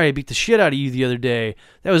 I'm sorry I beat the shit out of you the other day.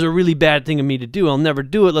 That was a really bad thing of me to do. I'll never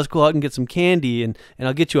do it. Let's go out and get some candy and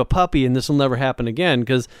I'll get you a puppy and this will never happen again.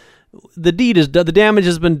 Because the deed is done. The damage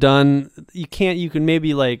has been done. You can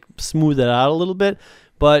maybe like smooth it out a little bit.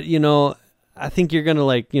 But, I think you're going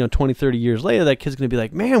to 20, 30 years later, that kid's going to be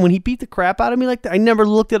like, man, when he beat the crap out of me like that, I never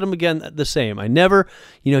looked at him again the same. I never,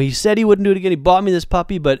 he said he wouldn't do it again. He bought me this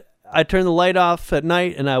puppy, but I turned the light off at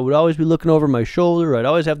night and I would always be looking over my shoulder. I'd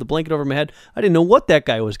always have the blanket over my head. I didn't know what that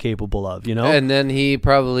guy was capable of, And then he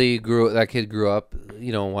probably that kid grew up,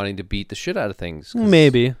 wanting to beat the shit out of things.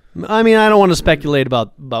 Maybe. I mean, I don't want to speculate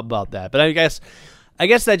about that, but I guess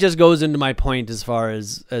that just goes into my point as far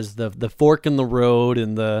as the fork in the road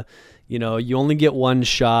and the, you only get one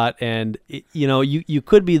shot, and you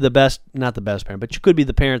could be the best, not the best parent, but you could be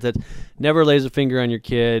the parent that never lays a finger on your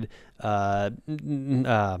kid, buys,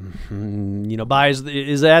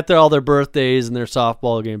 is at all their birthdays and their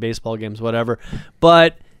softball game, baseball games, whatever,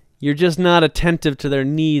 but you're just not attentive to their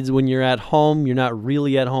needs when you're at home. You're not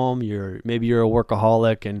really at home. Maybe you're a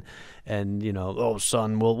workaholic and oh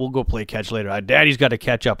son, we'll go play catch later. Daddy's got to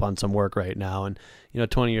catch up on some work right now. And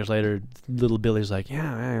 20 years later, little Billy's like,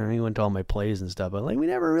 yeah, he went to all my plays and stuff, but like we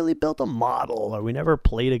never really built a model, or we never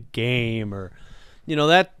played a game, or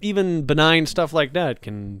that even benign stuff like that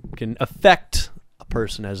can affect a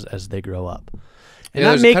person as they grow up, and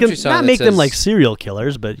not make them like serial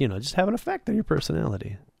killers, but just have an effect on your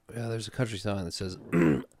personality. Yeah, there's a country song that says,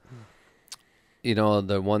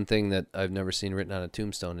 the one thing that I've never seen written on a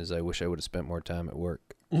tombstone is I wish I would have spent more time at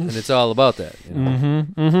work. And it's all about that.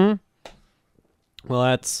 Mm-hmm. Mm-hmm. Well,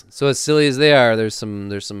 that's... So as silly as they are, there's some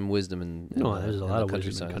wisdom in there's a lot of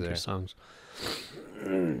wisdom in country songs.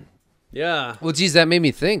 Yeah. Well, geez, that made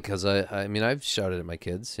me think, because I mean, I've shouted at my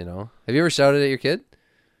kids, Have you ever shouted at your kid?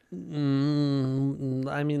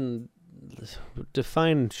 I mean...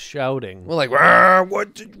 Define shouting. Well, like, why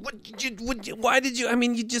did you, I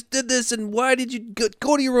mean, you just did this, and why did you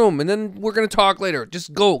go to your room, and then we're going to talk later.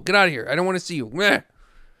 Just go, get out of here. I don't want to see you.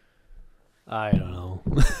 I don't know.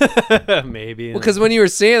 Maybe. Because when you were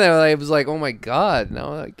saying that, I was like, oh my God,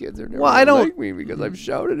 now my kids are never like me because I've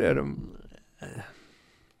shouted at them.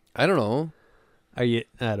 I don't know. I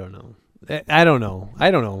don't know. I don't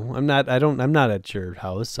know. I'm not at your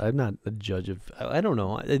house. I'm not a judge of, I don't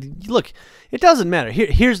know. Look, it doesn't matter.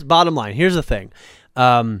 Here's the bottom line. Here's the thing.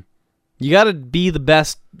 You got to be the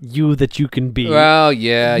best you that you can be. Well,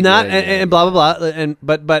 yeah. And blah, blah, blah.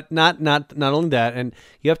 But not only that. And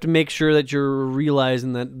you have to make sure that you're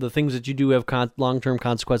realizing that the things that you do have long-term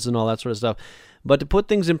consequences and all that sort of stuff. But to put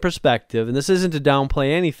things in perspective, and this isn't to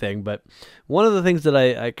downplay anything, but one of the things that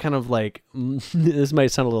I kind of like, this might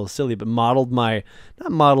sound a little silly, but not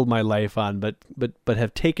modeled my life on, but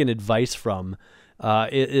have taken advice from,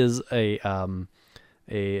 is a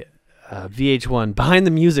VH1 Behind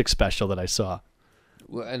the Music special that I saw.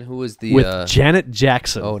 And who was the... With Janet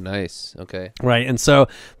Jackson. Oh, nice. Okay. Right, and so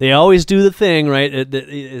they always do the thing, right?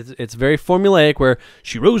 It's very formulaic, where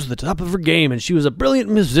she rose to the top of her game, and she was a brilliant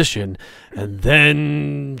musician, and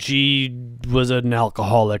then she was an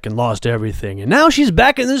alcoholic and lost everything, and now she's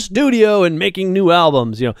back in the studio and making new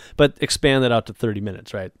albums, but expand that out to 30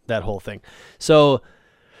 minutes, right? That whole thing. So...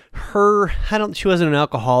 she wasn't an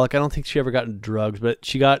alcoholic. I don't think she ever got into drugs, but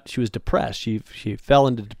she was depressed. She fell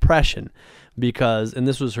into depression because, and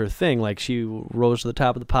this was her thing, like she rose to the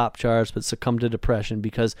top of the pop charts, but succumbed to depression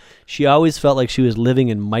because she always felt like she was living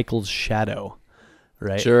in Michael's shadow.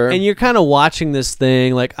 Right. Sure. And you're kind of watching this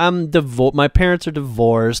thing, like my parents are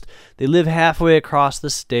divorced. They live halfway across the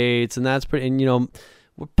states, and that's pretty, and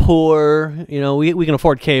we're poor, we can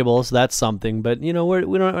afford cable, so that's something, but, we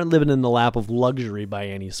aren't living in the lap of luxury by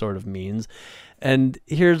any sort of means. And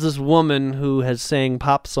here's this woman who has sang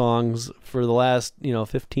pop songs for the last,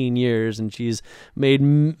 15 years, and she's made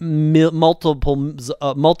multiple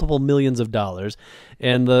millions of dollars.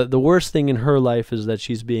 And the worst thing in her life is that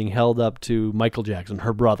she's being held up to Michael Jackson,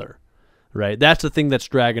 her brother. Right, that's the thing that's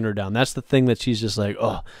dragging her down. That's the thing that she's just like,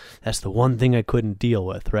 oh, that's the one thing I couldn't deal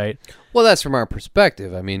with, right? Well, that's from our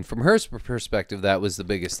perspective. I mean, from her perspective, that was the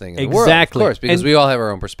biggest thing in the world, of course, because we all have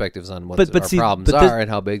our own perspectives on what our problems are and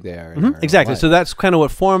how big they are. Exactly. So that's kind of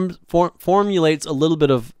what formulates a little bit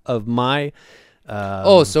of my.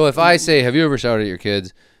 So if I say, "Have you ever shouted at your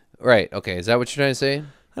kids?" Right. Okay. Is that what you're trying to say?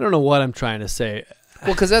 I don't know what I'm trying to say.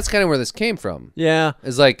 Well, because that's kind of where this came from. Yeah.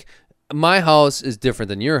 It's like my house is different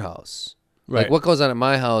than your house. Right. Like what goes on at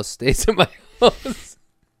my house stays at my house.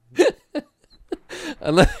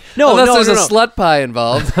 unless there's a slut pie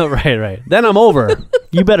involved. Right. Then I'm over.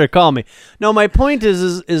 You better call me. No, my point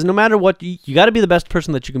is no matter what, you got to be the best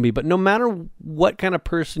person that you can be. But no matter what kind of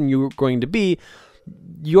person you're going to be,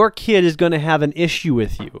 your kid is going to have an issue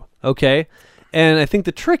with you, okay? And I think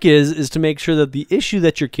the trick is to make sure that the issue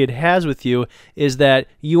that your kid has with you is that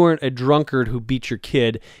you weren't a drunkard who beat your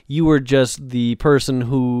kid. You were just the person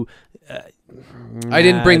who... I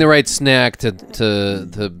didn't bring the right snack to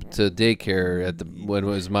daycare when it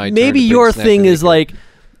was my turn. Maybe to bring your snack thing to is daycare. like...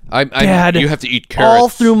 Dad, you have to eat carrots. all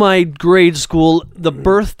through my grade school, the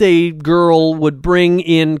birthday girl would bring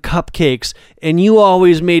in cupcakes, and you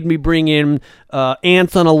always made me bring in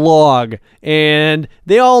ants on a log, and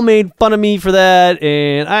they all made fun of me for that,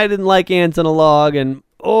 and I didn't like ants on a log, and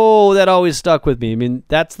that always stuck with me. I mean,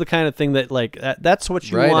 that's the kind of thing that, like, that's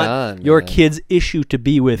what you want your kid's issue to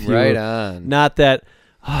be with you. Right on. Not that...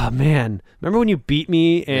 Oh, man. Remember when you beat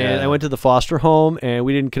me and I went to the foster home and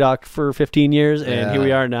we didn't talk for 15 years and here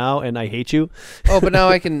we are now and I hate you? Oh, but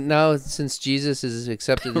now since Jesus has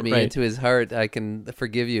accepted me into his heart, I can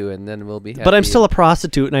forgive you and then we'll be happy. But I'm still a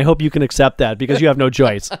prostitute and I hope you can accept that because you have no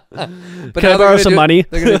choice. But can I borrow some money?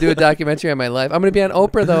 They're going to do a documentary on my life. I'm going to be on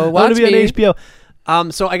Oprah, though. I'm going to be on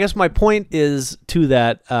HBO. So I guess my point is to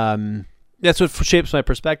that... that's what shapes my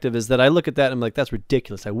perspective is that I look at that and I'm like, that's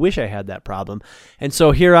ridiculous. I wish I had that problem. And so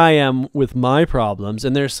here I am with my problems.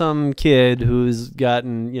 And there's some kid who's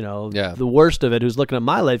gotten, the worst of it, who's looking at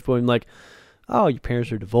my life going like, oh, your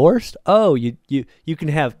parents are divorced? Oh, you can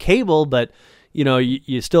have cable, but,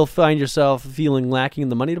 you still find yourself feeling lacking in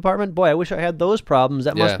the money department? Boy, I wish I had those problems.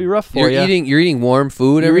 That must be rough for you. You're eating warm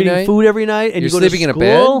food every night? You're eating food every night and you're you go to sleeping school? in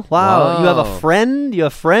a bed? Wow. You have a friend? You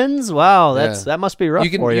have friends? Wow, that must be rough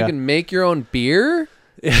for you. You can make your own beer?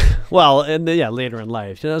 Well, and later in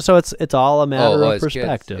life, so it's all a matter of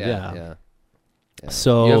perspective. Yeah.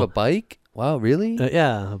 So you have a bike? Wow, really?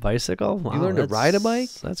 A bicycle. Wow, you learned to ride a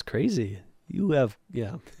bike? That's crazy. You have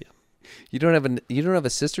You don't have a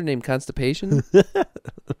sister named Constipation?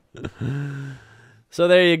 So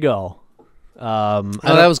there you go.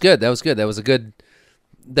 That was good. That was a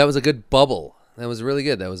good bubble. That was really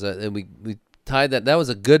good. That was we tied that. That was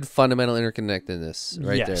a good fundamental interconnectedness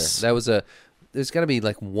right there. There's got to be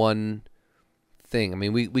like one thing. I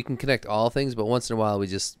mean, we can connect all things, but once in a while we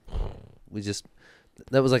just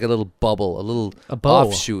that was like a little bubble, a little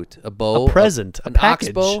offshoot, a bow, a present, an a package.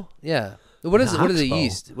 Oxbow. Yeah. What is it? What is the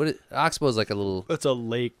yeast? Oxbow is like a little. It's a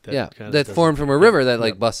lake. That formed from a river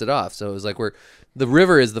that busted off. So it was like the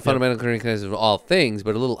river is the fundamental connection of all things,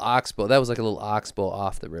 but a little oxbow. That was like a little oxbow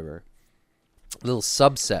off the river. A little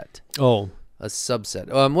subset. Oh, a subset.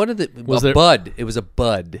 What did it? Bud. It was a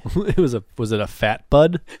bud. Was it a fat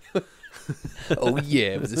bud? Oh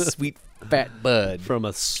yeah, it was a sweet fat bud from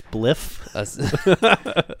a spliff.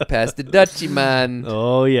 Past the Dutchie, man.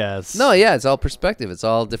 Oh yes. No, yeah, it's all perspective. It's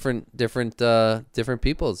all different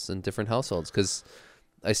peoples and different households. Because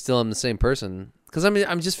I still am the same person. Because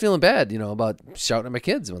I'm just feeling bad, about shouting at my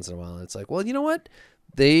kids once in a while. And it's like, well, you know what?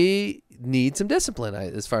 They need some discipline,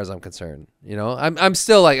 as far as I'm concerned. I'm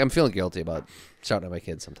still like I'm feeling guilty about shouting at my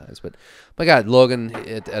kids sometimes, but my God, Logan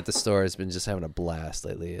at the store has been just having a blast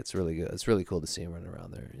lately. It's really good. It's really cool to see him running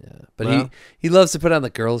around there. Yeah, but he loves to put on the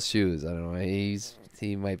girls' shoes. I don't know.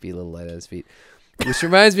 He might be a little light on his feet, which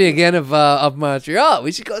reminds me again of Montreal.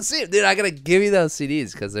 We should go see him, dude. I gotta give you those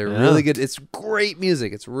CDs because they're really good. It's great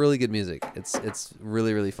music. It's really good music. It's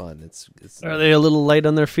really really fun. It's Are they a little light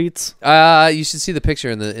on their feet? You should see the picture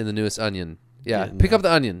in the newest Onion. Yeah, pick up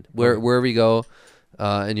the Onion wherever you go.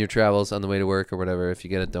 In your travels on the way to work or whatever, if you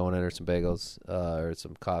get a donut or some bagels or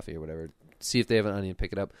some coffee or whatever, see if they have an Onion,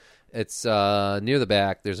 pick it up. It's near the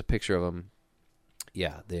back. There's a picture of them.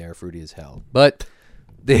 Yeah, they are fruity as hell. But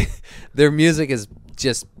their music is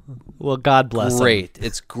just God bless great. them.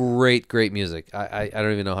 It's great music. I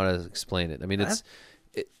don't even know how to explain it. I mean,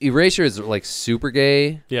 Erasure is like super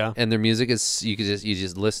gay. Yeah. And their music is you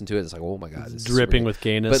just listen to it. It's like, oh my God, it's dripping with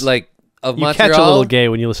gayness. But like. Of you Montreal, catch a little gay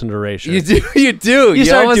when you listen to Erasure. You do. You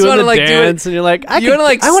start almost doing the like dance, and you're like, I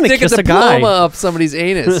want to stick kiss a a guy. diploma up somebody's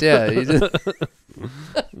anus. Yeah.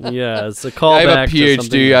 Yeah, it's a callback. I have a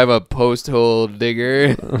PhD. To I'm a post-hole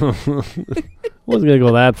digger. Wasn't gonna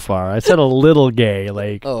go that far. I said a little gay.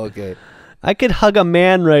 Like, oh, okay. I could hug a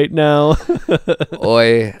man right now.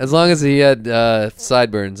 Oi, as long as he had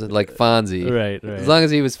sideburns like Fonzie. Right. As long as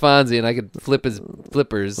he was Fonzie and I could flip his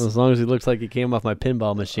flippers. As long as he looks like he came off my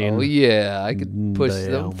pinball machine. Oh yeah, I could push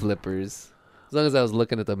them flippers. As long as I was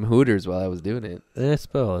looking at them Hooters while I was doing it. I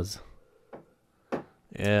suppose.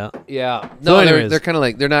 Yeah. Yeah. So No, they're anyways. kind of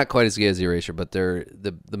like they're not quite as gay as Erasure, but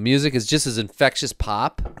the music is just as infectious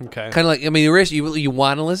pop. Okay. Kind of like, I mean, Erasure, you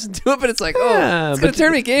want to listen to it, but it's like, Yeah, it's gonna but-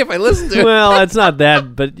 turn me gay if I listen to it. Well, it's not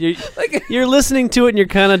that, but Like- you're listening to it and you're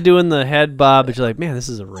kind of doing the head bob, but you're like, man, this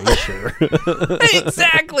is Erasure.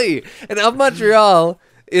 Exactly. And Of Montreal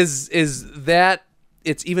is that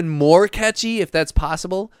it's even more catchy if that's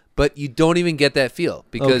possible, but you don't even get that feel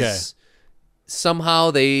because Okay.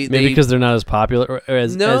 somehow Maybe they because they're not as popular or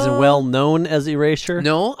as No. well known as Erasure.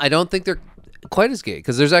 no, I don't think they're quite as gay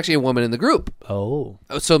because there's actually a woman in the group. Oh.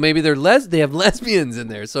 So maybe they have lesbians in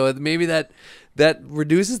there. So maybe that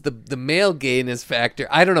reduces the male gayness factor.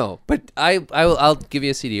 I don't know, but I'll give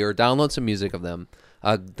you a CD or download some music of them.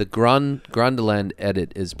 The Grondeland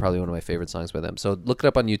edit is probably one of my favorite songs by them. So look it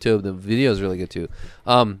up on YouTube. The video is really good too.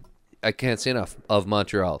 I can't say enough of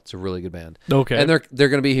Montreal. It's a really good band. Okay. And they're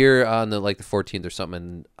gonna be here on the 14th or something.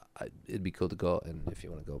 And it'd be cool to go and if you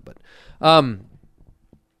want to go. But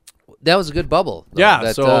that was a good bubble. though. Yeah,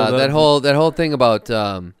 That, so that whole thing about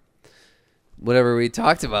whatever we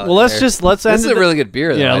talked about. Well, let's there. end This is it. a really good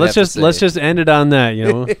beer. Though, Yeah, I'd let's have to just say. end it on that. You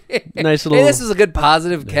know, nice little. Hey, this is a good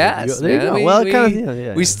positive cast. There you man. go. We- Well, we, kind of.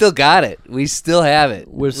 Yeah. we still got it. We still have it.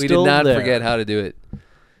 We're we still did not there. forget how to do it.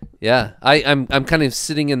 Yeah, I'm kind of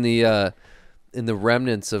sitting in the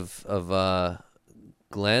remnants of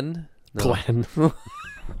Glenn. No. Glenn.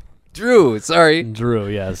 Drew. Sorry. Drew.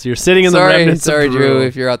 Yes, you're sitting in the Sorry, remnants. sorry, of Drew.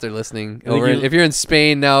 If you're out there listening, think if you're in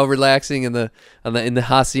Spain now, relaxing in the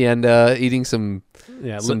hacienda, eating some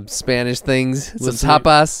Spanish things, some listening-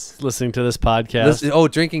 tapas. listening to this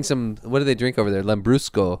podcast. Drinking some. What do they drink over there?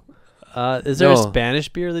 Lambrusco. Is there a No. Spanish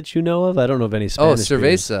beer that you know of? I don't know of any Oh, Spanish.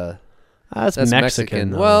 beers. cerveza. That's That's Mexican.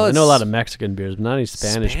 Mexican. though. Well, I know a lot it's- of Mexican beers, but not any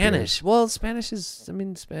Spanish. beers. Well, Spanish is. I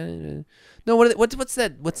mean, Spanish. No, what's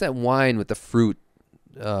that? What's that wine with the fruit?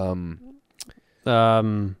 Yeah,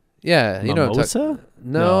 you know. What I'm Mimosa? talking-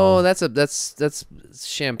 No, No. that's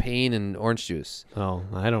champagne and orange juice. Oh,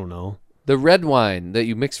 I don't know. The red wine that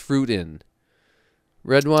you mix fruit in.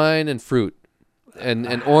 Red wine and fruit,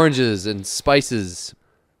 and oranges and spices.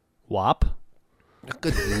 WAP?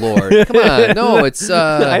 Good Lord, come on! No, it's.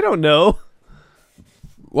 I don't know.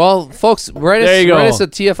 Well, folks, write There you us go.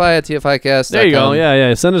 at TFI at TFIcast. There you go.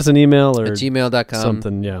 Yeah. Send us an email or At gmail.com.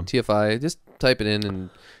 something. Yeah. TFI. Just type it in and.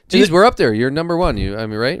 Geez, we're up there. You're number one.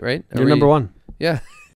 Right? You're number one. Yeah.